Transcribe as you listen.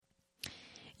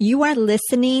You are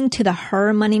listening to the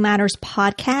Her Money Matters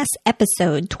podcast,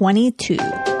 episode 22.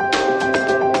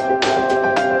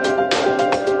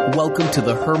 Welcome to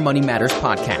the Her Money Matters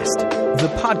podcast, the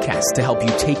podcast to help you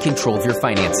take control of your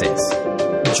finances.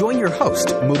 Join your host,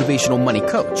 motivational money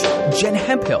coach, Jen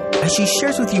Hemphill, as she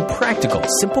shares with you practical,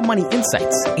 simple money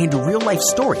insights and real-life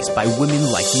stories by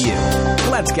women like you.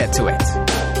 Let's get to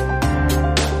it.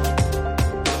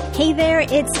 Hey there,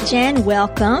 it's Jen.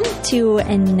 Welcome to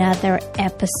another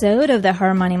episode of the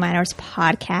Her Money Matters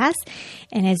podcast.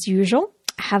 And as usual,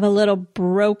 I have a little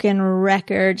broken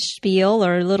record spiel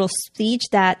or a little speech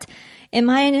that in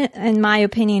my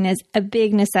opinion is a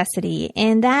big necessity.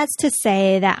 And that's to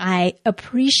say that I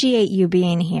appreciate you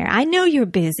being here. I know you're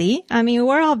busy. I mean,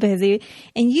 we're all busy,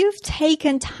 and you've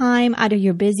taken time out of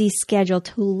your busy schedule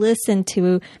to listen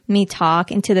to me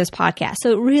talk into this podcast.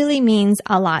 So it really means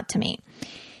a lot to me.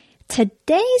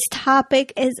 Today's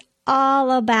topic is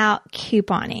all about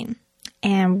couponing.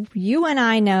 And you and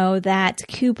I know that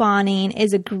couponing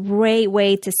is a great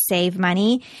way to save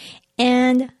money.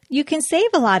 And you can save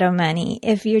a lot of money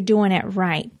if you're doing it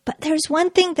right. But there's one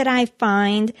thing that I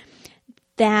find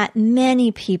that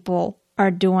many people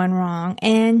are doing wrong.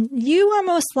 And you are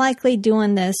most likely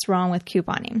doing this wrong with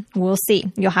couponing. We'll see.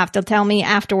 You'll have to tell me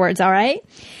afterwards, all right?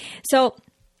 So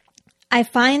I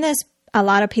find a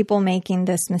lot of people making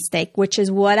this mistake, which is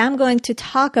what I'm going to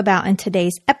talk about in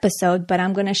today's episode, but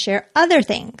I'm going to share other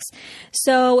things.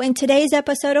 So in today's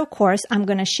episode, of course, I'm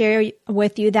going to share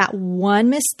with you that one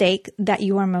mistake that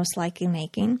you are most likely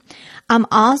making. I'm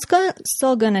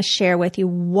also going to share with you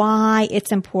why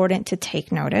it's important to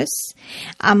take notice.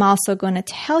 I'm also going to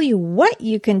tell you what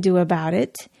you can do about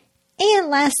it. And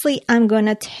lastly, I'm going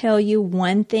to tell you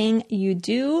one thing you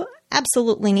do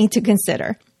absolutely need to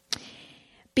consider.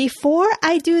 Before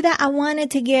I do that, I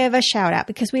wanted to give a shout out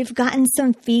because we've gotten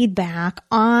some feedback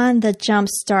on the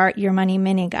Jumpstart Your Money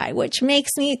Mini Guide, which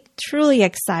makes me truly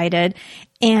excited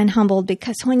and humbled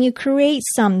because when you create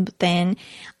something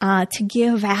to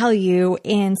give value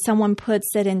and someone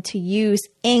puts it into use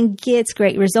and gets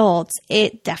great results,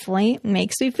 it definitely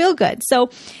makes me feel good. So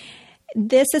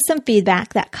this is some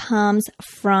feedback that comes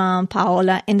from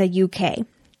Paola in the UK.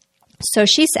 So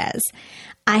she says,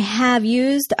 I have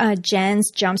used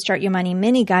Jen's Jumpstart Your Money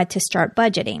Mini Guide to start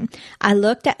budgeting. I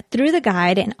looked through the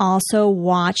guide and also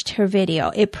watched her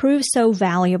video. It proved so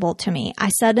valuable to me. I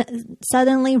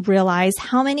suddenly realized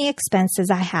how many expenses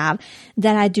I have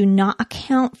that I do not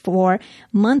account for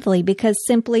monthly because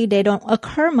simply they don't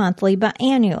occur monthly but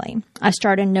annually. I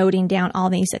started noting down all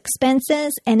these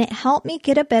expenses and it helped me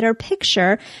get a better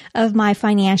picture of my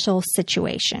financial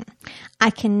situation. I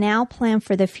can now plan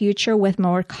for the future with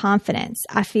more confidence.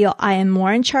 I feel I am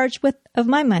more in charge of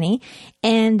my money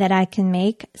and that I can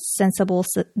make sensible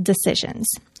decisions.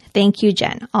 Thank you,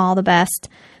 Jen. All the best,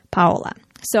 Paola.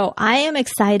 So I am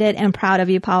excited and proud of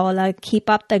you, Paola. Keep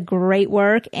up the great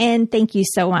work and thank you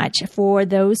so much for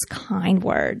those kind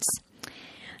words.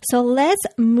 So let's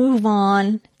move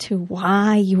on to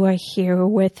why you are here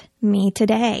with me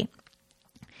today.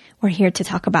 We're here to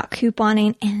talk about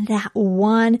couponing and that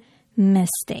one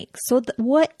mistake. So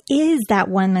what is that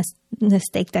one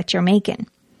mistake that you're making?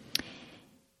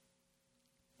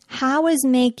 How is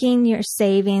making your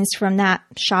savings from that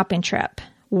shopping trip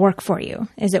work for you?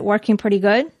 Is it working pretty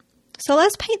good? So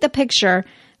let's paint the picture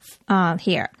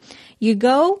here. You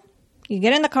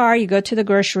get in the car, you go to the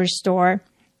grocery store.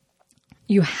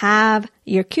 You have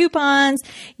your coupons,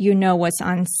 you know what's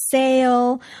on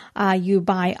sale, you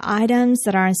buy items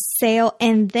that are on sale,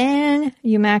 and then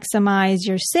you maximize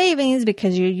your savings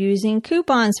because you're using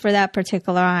coupons for that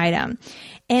particular item.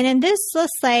 And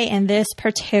let's say in this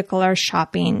particular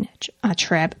shopping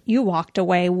trip, you walked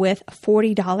away with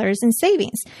 $40 in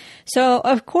savings. So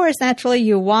of course, naturally,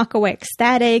 you walk away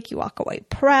ecstatic, you walk away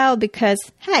proud because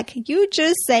heck, you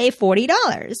just saved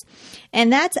 $40.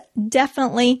 And that's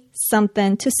definitely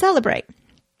something to celebrate.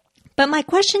 But my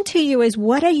question to you is,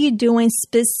 what are you doing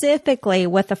specifically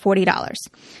with the $40?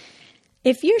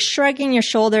 If you're shrugging your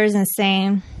shoulders and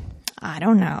saying, I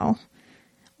don't know,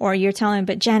 or you're telling,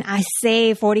 but Jen, I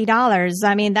saved $40.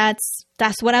 I mean, that's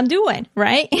what I'm doing,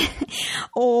 right?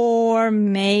 Or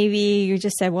maybe you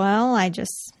just said, well, I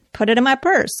just put it in my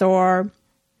purse, or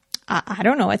I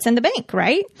don't know, it's in the bank,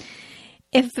 right?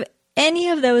 If any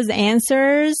of those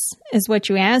answers is what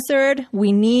you answered,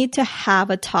 we need to have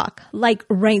a talk, like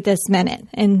right this minute.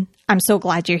 And I'm so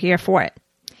glad you're here for it.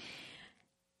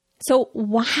 So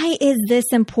why is this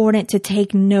important to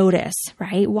take notice,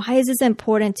 right? Why is this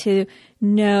important to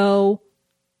know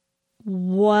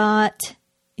what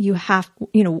you have,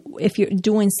 if you're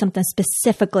doing something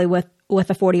specifically with with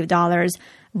the $40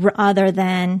 rather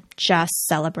than just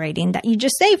celebrating that you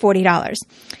just saved $40.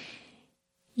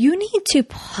 You need to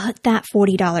put that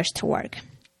 $40 to work.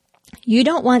 You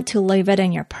don't want to leave it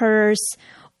in your purse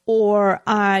or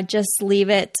just leave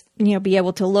it, be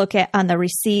able to look at on the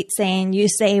receipt saying you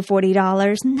saved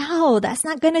 $40. No, that's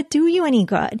not going to do you any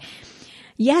good.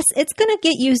 Yes, it's going to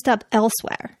get used up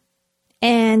elsewhere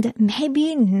and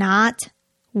maybe not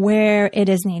where it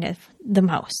is needed the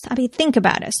most. I mean, think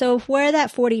about it. So where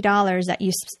that $40 that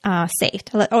you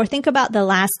saved, or think about the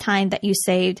last time that you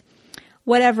saved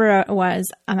whatever it was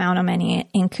amount of money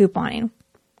in couponing.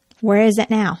 Where is it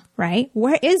now, right?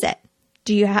 Where is it?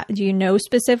 Do you know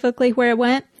specifically where it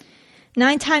went?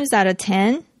 9 times out of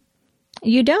 10,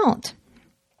 you don't.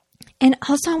 And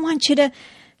also I want you to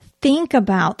think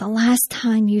about the last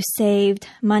time you saved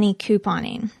money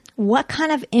couponing. What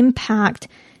kind of impact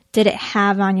did it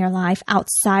have on your life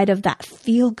outside of that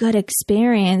feel-good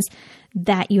experience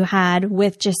that you had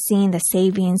with just seeing the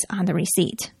savings on the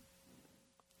receipt?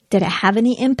 Did it have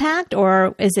any impact,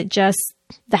 or is it just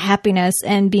the happiness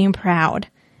and being proud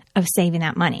of saving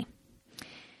that money?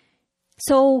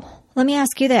 So let me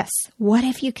ask you this. What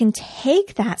if you can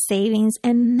take that savings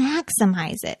and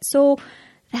maximize it? So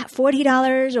that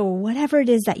 $40 or whatever it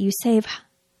is that you save,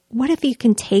 what if you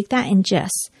can take that and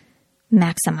just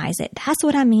maximize it? That's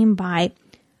what I mean by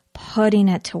putting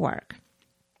it to work.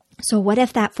 So what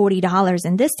if that $40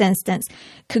 in this instance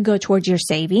could go towards your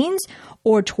savings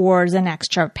or towards an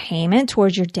extra payment,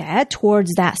 towards your debt,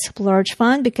 towards that splurge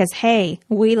fund? Because, hey,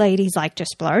 we ladies like to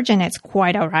splurge and it's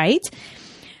quite all right.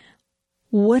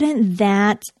 Wouldn't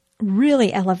that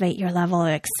really elevate your level of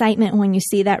excitement when you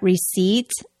see that receipt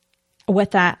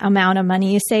with that amount of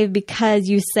money you save, because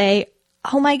you say,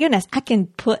 oh my goodness, I can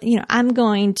put, I'm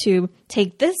going to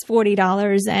take this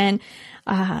 $40 and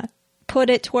put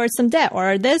it towards some debt,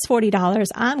 or this $40,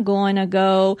 I'm going to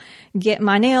go get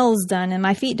my nails done and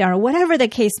my feet done, or whatever the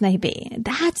case may be.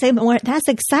 That's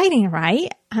exciting,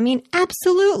 right? I mean,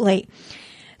 absolutely.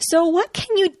 So what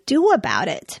can you do about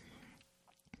it?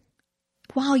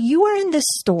 While you are in the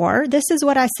store, this is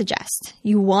what I suggest.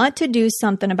 You want to do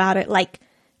something about it, like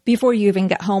before you even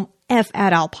get home, if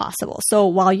at all possible. So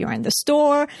while you're in the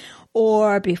store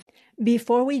or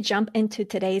before we jump into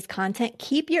today's content,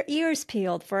 keep your ears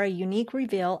peeled for a unique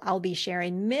reveal I'll be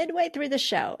sharing midway through the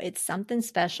show. It's something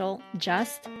special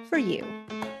just for you.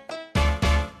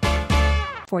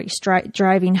 Before you start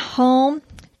driving home,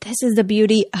 this is the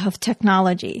beauty of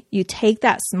technology. You take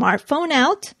that smartphone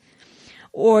out,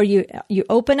 or you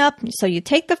open up, so you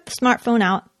take the smartphone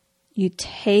out, you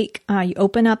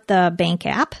open up the bank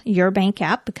app, your bank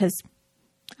app, because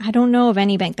I don't know of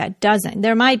any bank that doesn't.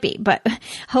 There might be, but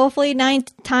hopefully nine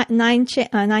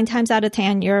times out of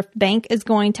 10, your bank is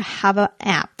going to have an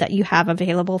app that you have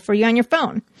available for you on your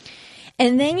phone.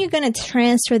 And then you're going to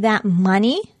transfer that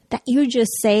money that you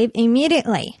just saved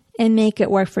immediately and make it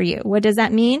work for you. What does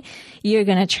that mean? You're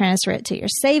going to transfer it to your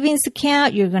savings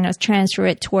account. You're going to transfer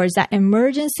it towards that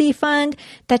emergency fund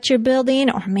that you're building,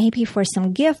 or maybe for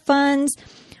some gift funds,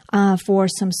 for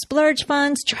some splurge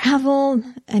funds, travel,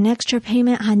 an extra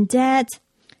payment on debt.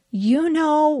 You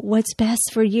know what's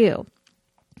best for you.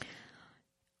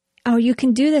 Or you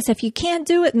can do this. If you can't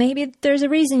do it, maybe there's a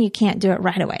reason you can't do it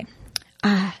right away.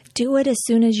 Do it as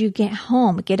soon as you get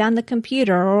home. Get on the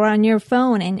computer or on your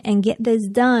phone and get this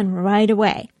done right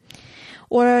away.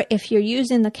 Or if you're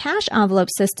using the cash envelope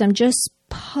system, just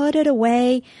put it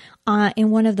away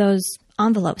in one of those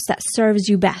envelopes that serves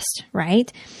you best,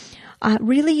 right?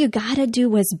 Really, you got to do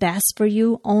what's best for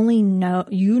you. Only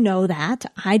you know that.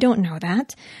 I don't know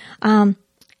that.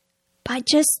 But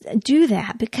just do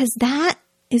that, because that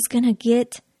is going to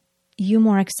get you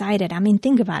more excited. I mean,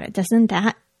 think about it. Doesn't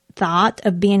that thought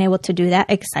of being able to do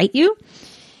that excite you?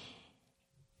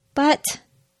 But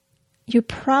you're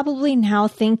probably now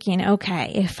thinking,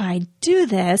 okay, if I do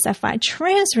this, if I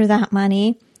transfer that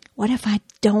money, what if I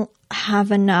don't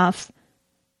have enough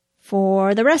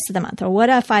for the rest of the month? Or what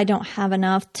if I don't have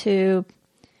enough to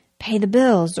pay the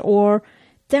bills? Or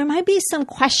there might be some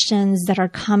questions that are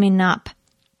coming up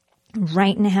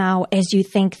right now as you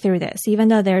think through this, even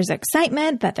though there's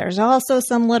excitement, but there's also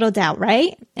some little doubt,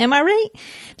 right? Am I right?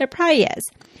 There probably is.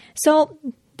 So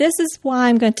this is why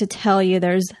I'm going to tell you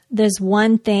there's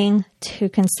one thing to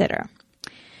consider.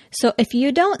 So if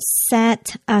you don't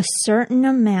set a certain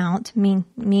amount,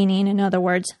 meaning in other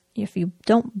words, if you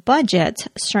don't budget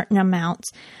certain amounts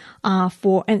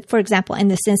for example, in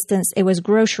this instance, it was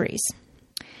groceries.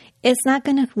 It's not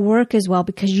going to work as well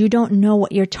because you don't know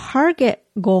what your target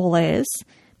goal is,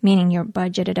 meaning your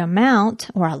budgeted amount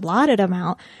or allotted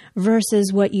amount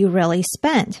versus what you really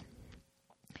spend.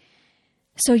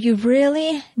 So you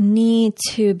really need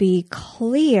to be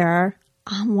clear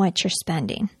on what you're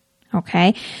spending.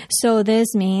 Okay. So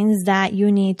this means that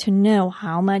you need to know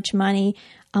how much money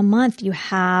a month you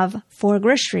have for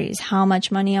groceries, how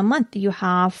much money a month you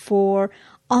have for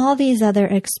all these other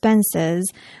expenses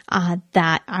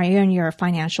that are in your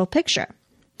financial picture.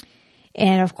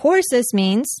 And of course, this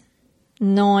means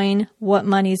knowing what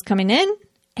money is coming in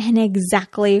and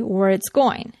exactly where it's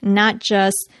going, not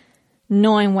just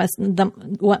knowing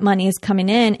what money is coming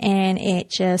in and it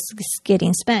just is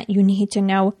getting spent. You need to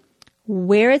know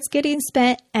where it's getting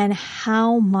spent and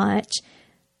how much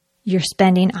you're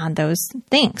spending on those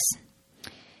things.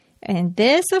 And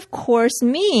this, of course,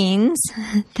 means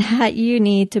that you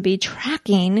need to be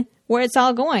tracking where it's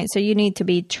all going. So you need to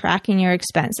be tracking your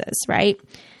expenses, right?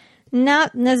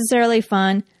 Not necessarily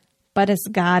fun, but it's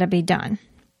got to be done.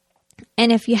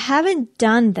 And if you haven't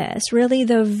done this, really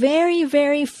the very,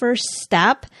 very first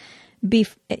step,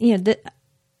 this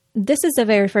is the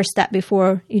very first step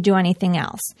before you do anything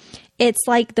else. It's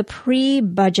like the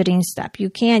pre-budgeting step.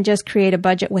 You can't just create a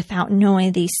budget without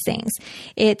knowing these things.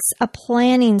 It's a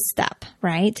planning step,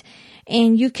 right?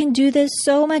 And you can do this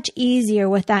so much easier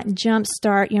with that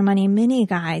Jumpstart Your Money mini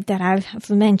guide that I've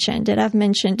mentioned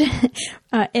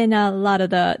in a lot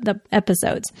of the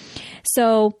episodes.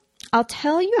 So I'll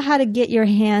tell you how to get your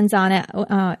hands on it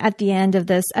at the end of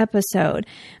this episode.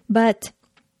 But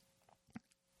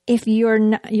if you're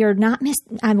not,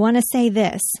 I want to say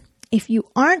this. If you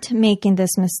aren't making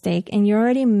this mistake and you're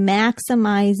already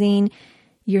maximizing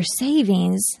your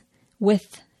savings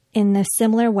in a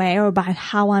similar way or by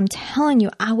how I'm telling you,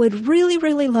 I would really,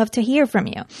 really love to hear from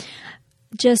you.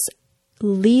 Just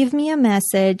leave me a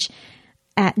message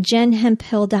at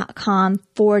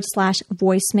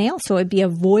jenhemphill.com/voicemail. So it'd be a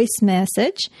voice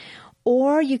message.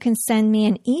 Or you can send me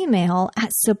an email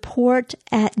at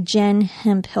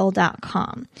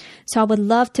support@jenhemphill.com. So I would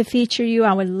love to feature you.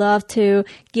 I would love to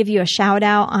give you a shout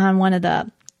out on one of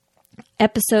the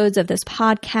episodes of this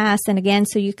podcast. And again,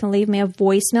 so you can leave me a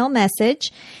voicemail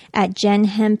message at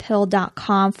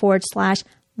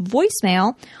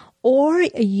jenhemphill.com/voicemail, or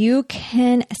you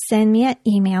can send me an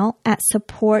email at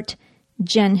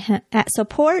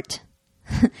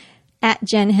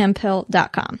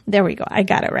support@jenhemphill.com. There we go. I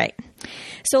got it right.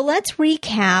 So let's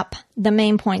recap the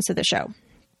main points of the show.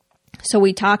 So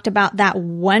we talked about that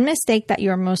one mistake that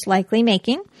you're most likely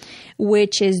making,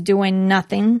 which is doing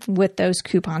nothing with those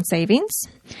coupon savings.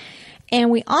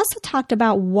 And we also talked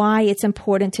about why it's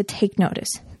important to take notice,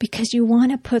 because you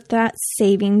want to put that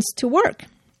savings to work.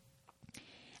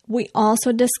 We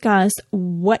also discussed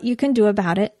what you can do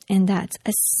about it, and that's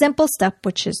a simple step,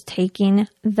 which is taking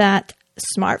that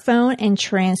smartphone and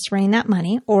transferring that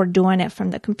money, or doing it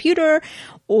from the computer,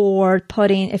 or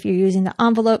if you're using the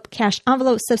cash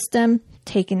envelope system,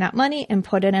 taking that money and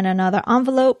put it in another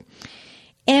envelope.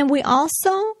 And we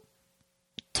also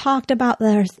talked about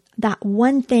that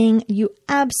one thing you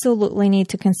absolutely need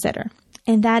to consider.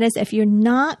 And that is, if you're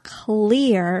not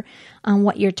clear on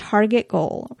what your target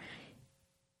goal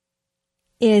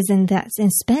is in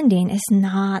spending, it's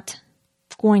not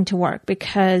going to work,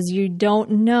 because you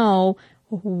don't know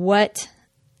what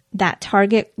that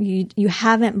target, you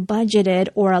haven't budgeted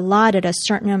or allotted a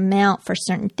certain amount for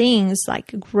certain things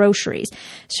like groceries.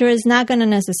 So it's not going to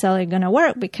necessarily going to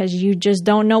work, because you just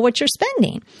don't know what you're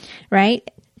spending, right?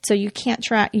 So you can't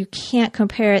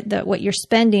compare what you're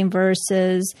spending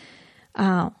versus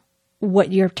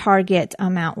what your target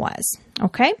amount was.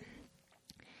 Okay.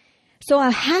 So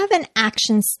I have an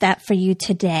action step for you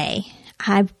today.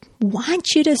 I want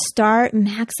you to start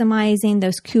maximizing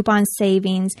those coupon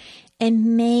savings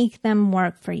and make them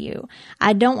work for you.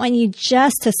 I don't want you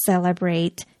just to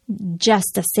celebrate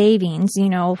just the savings,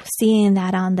 seeing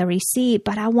that on the receipt,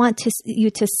 but I want you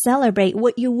to celebrate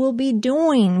what you will be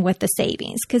doing with the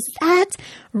savings, because that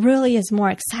really is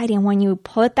more exciting when you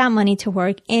put that money to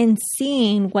work and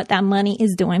seeing what that money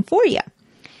is doing for you.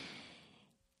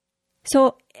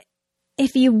 So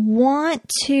if you want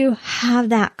to have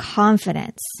that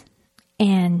confidence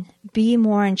and be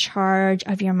more in charge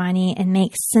of your money and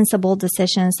make sensible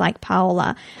decisions like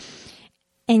Paola,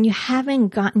 and you haven't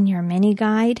gotten your mini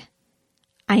guide,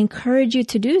 I encourage you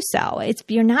to do so. If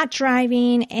you're not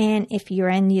driving and if you're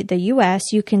in the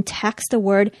U.S., you can text the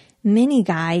word mini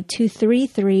guide to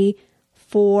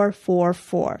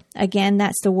 33444. Again,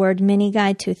 that's the word mini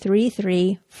guide to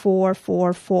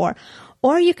 33444.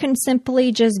 Or you can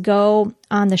simply just go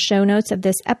on the show notes of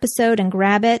this episode and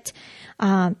grab it,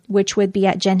 which would be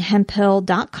at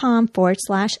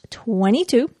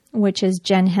jenhemphill.com/22, which is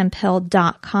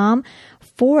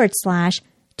jenhemphill.com/22.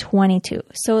 22.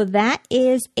 So that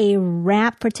is a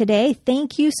wrap for today.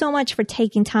 Thank you so much for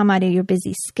taking time out of your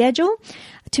busy schedule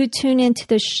to tune into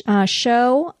the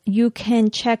show. You can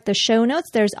check the show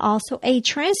notes. There's also a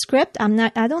transcript.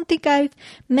 I don't think I've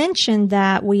mentioned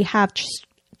that we have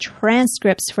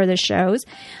transcripts for the shows.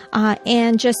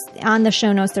 And just on the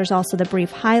show notes, there's also the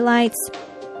brief highlights.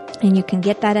 And you can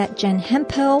get that at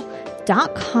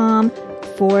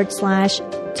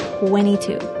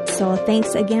jenhemphill.com/22. So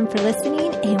thanks again for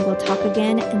listening, and we'll talk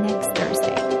again next Thursday.